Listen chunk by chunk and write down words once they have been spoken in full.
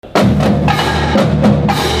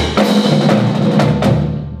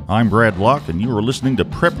I'm Brad Locke, and you are listening to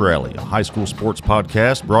Prep Rally, a high school sports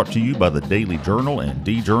podcast brought to you by the Daily Journal and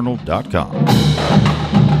djournal.com.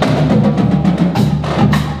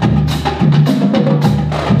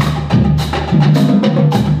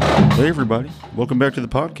 Hey everybody, welcome back to the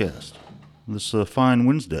podcast. This fine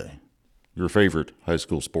Wednesday, your favorite high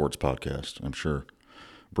school sports podcast, I'm sure.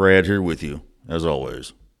 Brad here with you, as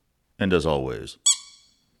always. And as always,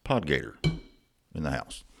 Podgator in the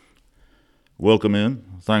house. Welcome in.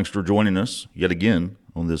 Thanks for joining us yet again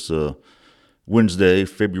on this Wednesday,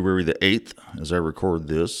 February the 8th, as I record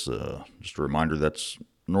this. Just a reminder, that's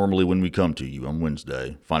normally when we come to you on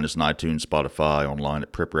Wednesday. Find us on iTunes, Spotify, online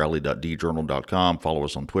at preprally.djournal.com. Follow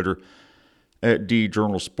us on Twitter at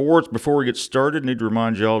djournalsports. Before we get started, I need to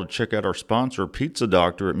remind y'all to check out our sponsor, Pizza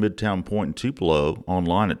Doctor at Midtown Point in Tupelo,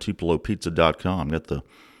 online at tupelopizza.com. Got the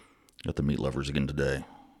meat lovers again today.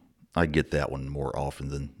 I get that one more often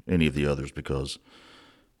than any of the others because,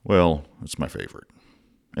 well, it's my favorite.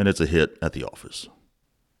 And it's a hit at the office.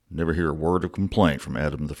 Never hear a word of complaint from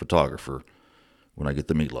Adam the photographer when I get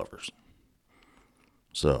the meat lovers.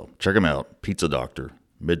 So, check them out. Pizza Doctor,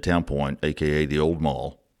 Midtown Point, a.k.a. the Old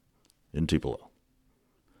Mall in Tupelo.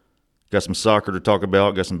 Got some soccer to talk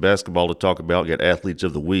about. Got some basketball to talk about. Got athletes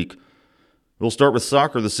of the week. We'll start with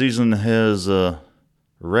soccer. The season has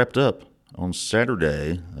wrapped up. On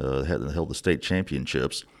Saturday, held the state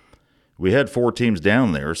championships. We had 4 teams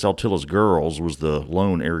down there. Saltillo's girls was the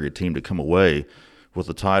lone area team to come away with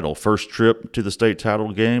the title. First trip to the state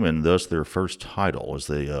title game, and thus their first title as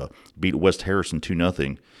they beat West Harrison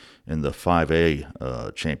 2-0 in the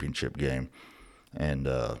 5A championship game. And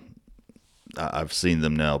I've seen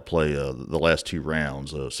them now play the last 2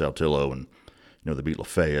 rounds, Saltillo, and they beat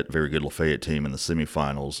Lafayette, very good Lafayette team in the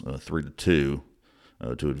semifinals, 3-2.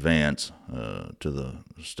 To advance to the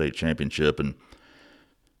state championship. And,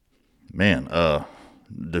 man,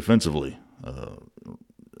 defensively,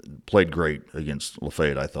 played great against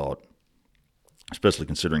Lafayette, I thought, especially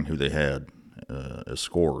considering who they had as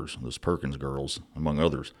scorers, those Perkins girls, among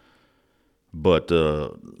others. But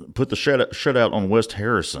put the shutout on West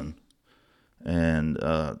Harrison and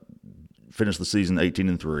finished the season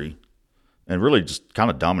 18-3. And really just kind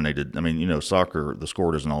of dominated. I mean, soccer, the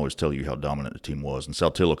score doesn't always tell you how dominant the team was. And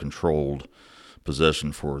Saltillo controlled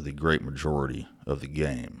possession for the great majority of the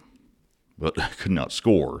game. But could not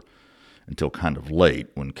score until kind of late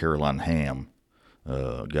when Caroline Ham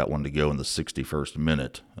got one to go in the 61st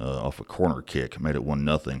minute off a corner kick. Made it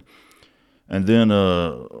 1-0. And then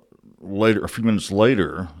later, a few minutes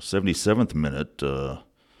later, 77th minute,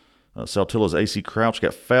 Saltillo's A.C. Crouch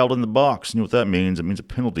got fouled in the box. You know what that means? It means a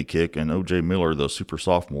penalty kick, and O.J. Miller, the super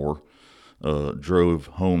sophomore, drove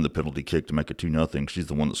home the penalty kick to make it 2-0. She's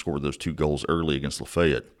the one that scored those 2 goals early against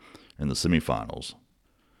Lafayette in the semifinals.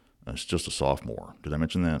 She's just a sophomore. Did I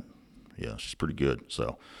mention that? Yeah, she's pretty good.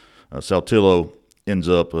 So Saltillo ends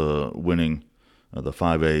up winning the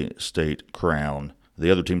 5A state crown. The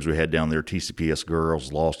other teams we had down there, TCPS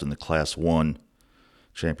girls, lost in the Class 1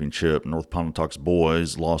 championship. North Pontotoc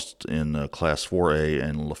boys lost in Class 4A,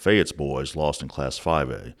 and Lafayette's boys lost in Class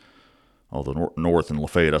 5A. Although North and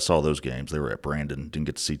Lafayette, I saw those games. They were at Brandon. Didn't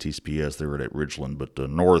get to see TCPS. They were at Ridgeland. But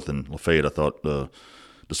North and Lafayette, I thought,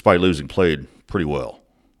 despite losing, played pretty well.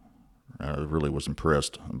 I really was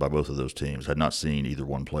impressed by both of those teams. Had not seen either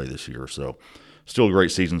one play this year. So still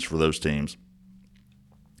great seasons for those teams.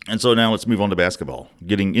 And so now let's move on to basketball,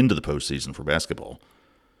 getting into the postseason for basketball.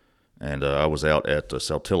 And I was out at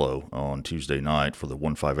Saltillo on Tuesday night for the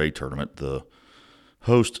 1-5A tournament. The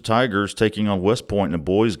host Tigers taking on West Point in a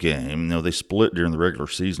boys game. They split during the regular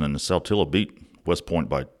season, and Saltillo beat West Point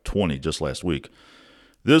by 20 just last week.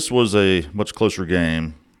 This was a much closer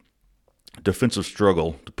game. Defensive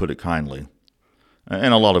struggle, to put it kindly.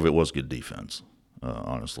 And a lot of it was good defense,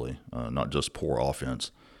 honestly, not just poor offense.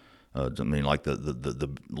 I mean, like a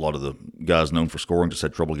lot of the guys known for scoring just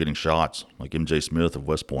had trouble getting shots, like M.J. Smith of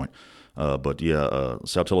West Point. But yeah,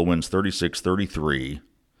 Saltillo wins 36-33,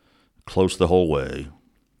 close the whole way.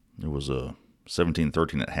 It was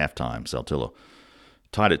 17-13 at halftime. Saltillo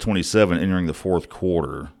tied at 27 entering the fourth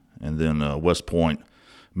quarter, and then West Point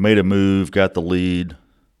made a move, got the lead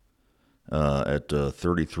at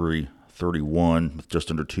 33-31 with just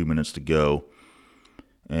under 2 minutes to go.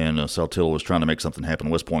 And Saltillo was trying to make something happen.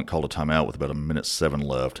 West Point called a timeout with about 1:07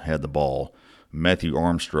 left, had the ball. Matthew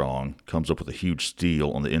Armstrong comes up with a huge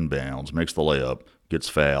steal on the inbounds, makes the layup, gets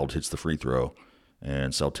fouled, hits the free throw,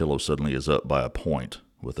 and Saltillo suddenly is up by a point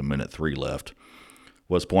with 1:03 left.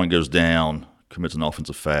 West Point goes down, commits an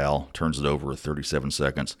offensive foul, turns it over with 37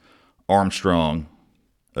 seconds. Armstrong,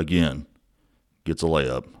 again, gets a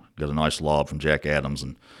layup, got a nice lob from Jack Adams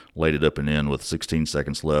and laid it up and in with 16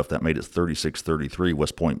 seconds left. That made it 36-33.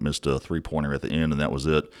 West Point missed a three-pointer at the end, and that was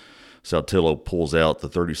it. Saltillo pulls out the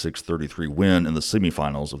 36-33 win in the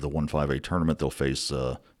semifinals of the 1-5A tournament. They'll face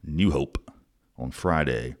New Hope on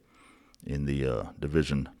Friday in the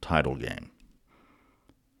division title game.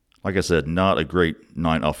 Like I said, not a great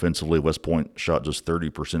night offensively. West Point shot just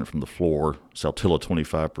 30% from the floor. Saltillo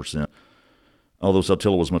 25%. Although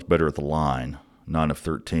Saltillo was much better at the line, 9 of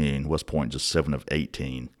 13. West Point just 7 of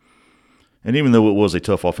 18. And even though it was a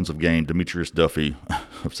tough offensive game, Demetrius Duffy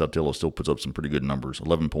of Saltillo still puts up some pretty good numbers.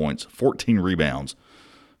 11 points, 14 rebounds,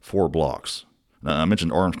 4 blocks. Now, I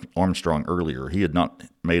mentioned Armstrong earlier. He had not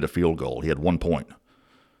made a field goal. He had 1 point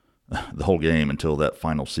the whole game until that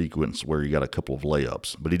final sequence where he got a couple of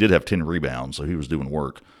layups. But he did have 10 rebounds, so he was doing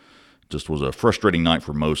work. Just was a frustrating night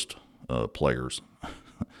for most players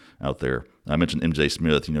out there. I mentioned M.J.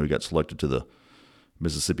 Smith. He got selected to the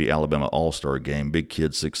Mississippi-Alabama All-Star game. Big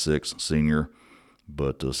kid, 6'6", senior.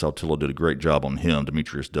 But Saltillo did a great job on him.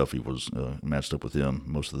 Demetrius Duffy was matched up with him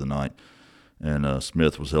most of the night. And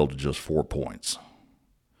Smith was held to just 4 points.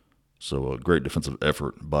 So a great defensive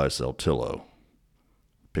effort by Saltillo,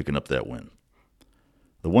 picking up that win.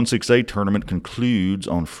 The 1-6A tournament concludes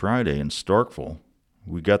on Friday in Starkville.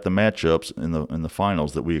 We got the matchups in the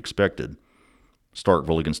finals that we expected.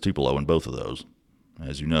 Starkville against Tupelo in both of those.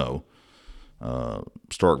 As you know,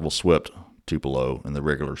 Starkville swept Tupelo in the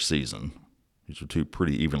regular season. These were two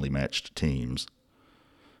pretty evenly matched teams.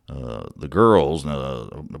 The girls, I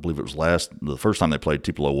believe it was the first time they played,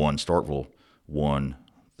 Tupelo won. Starkville won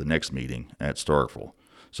the next meeting at Starkville.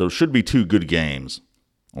 So it should be 2 good games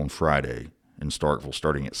on Friday in Starkville,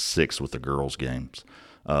 starting at 6 with the girls' games.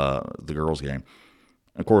 The girls' game,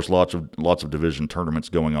 of course, lots of division tournaments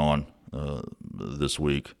going on this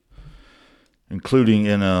week, including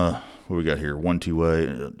in what we got here,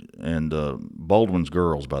 1-2A, and Baldwyn's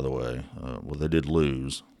girls. By the way, they did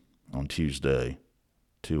lose on Tuesday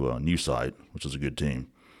to New Site, which is a good team.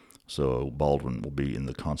 So Baldwyn will be in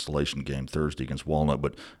the consolation game Thursday against Walnut.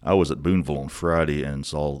 But I was at Boonville on Friday and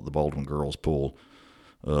saw the Baldwyn girls pull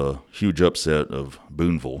a huge upset of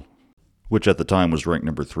Boonville, which at the time was ranked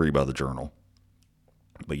number 3 by the Journal.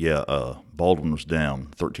 But yeah, Baldwyn was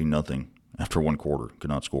down 13-0 after 1 quarter,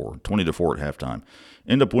 could not score. 20-4 at halftime.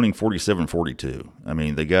 Ended up winning 47-42. I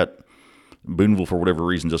mean, they got Boonville, for whatever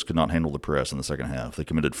reason, just could not handle the press in the second half. They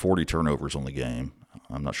committed 40 turnovers on the game.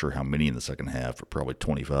 I'm not sure how many in the second half, but probably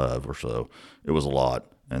 25 or so. It was a lot,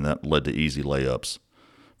 and that led to easy layups.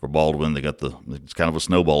 For Baldwyn, it's kind of a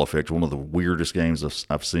snowball effect, one of the weirdest games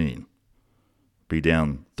I've seen. Be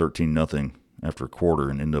down 13-0 after a quarter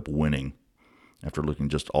and end up winning after looking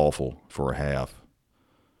just awful for a half.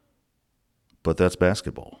 But that's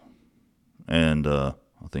basketball. And I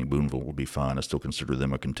think Boonville will be fine. I still consider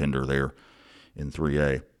them a contender there in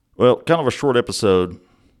 3A. Well, kind of a short episode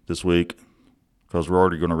this week because we're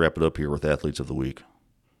already going to wrap it up here with Athletes of the Week.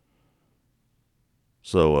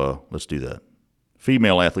 So let's do that.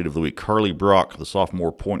 Female Athlete of the Week, Carly Brock, the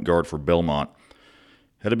sophomore point guard for Belmont.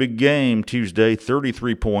 Had a big game Tuesday,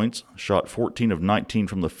 33 points, shot 14 of 19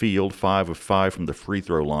 from the field, 5 of 5 from the free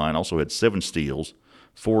throw line. Also had 7 steals,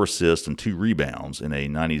 4 assists, and 2 rebounds in a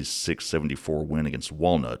 96-74 win against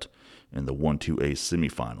Walnut in the 1-2A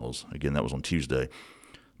semifinals. Again, that was on Tuesday.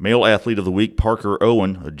 Male Athlete of the Week, Parker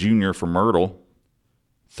Owen, a junior from Myrtle,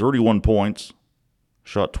 31 points,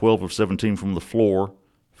 shot 12 of 17 from the floor,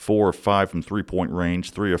 4 of 5 from three-point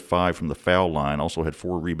range, 3 of 5 from the foul line. Also had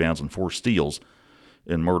 4 rebounds and 4 steals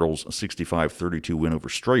in Myrtle's 65-32 win over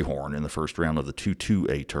Strayhorn in the first round of the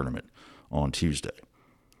 2-2A tournament on Tuesday.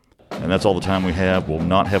 And that's all the time we have. We'll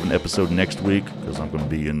not have an episode next week because I'm going to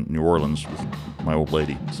be in New Orleans with my old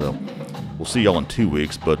lady. So we'll see y'all in 2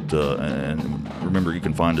 weeks. But and remember, you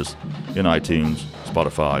can find us in iTunes,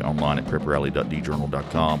 Spotify, online at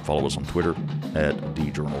preprally.djournal.com. Follow us on Twitter at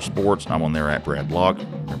djournalsports. I'm on there at Brad Locke.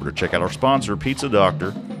 Remember to check out our sponsor, Pizza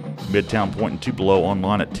Doctor, Midtown Point in Tupelo,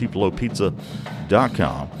 online at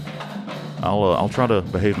tupelopizza.com. I'll try to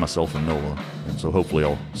behave myself in NOLA, and so hopefully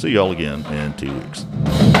I'll see y'all again in 2 weeks.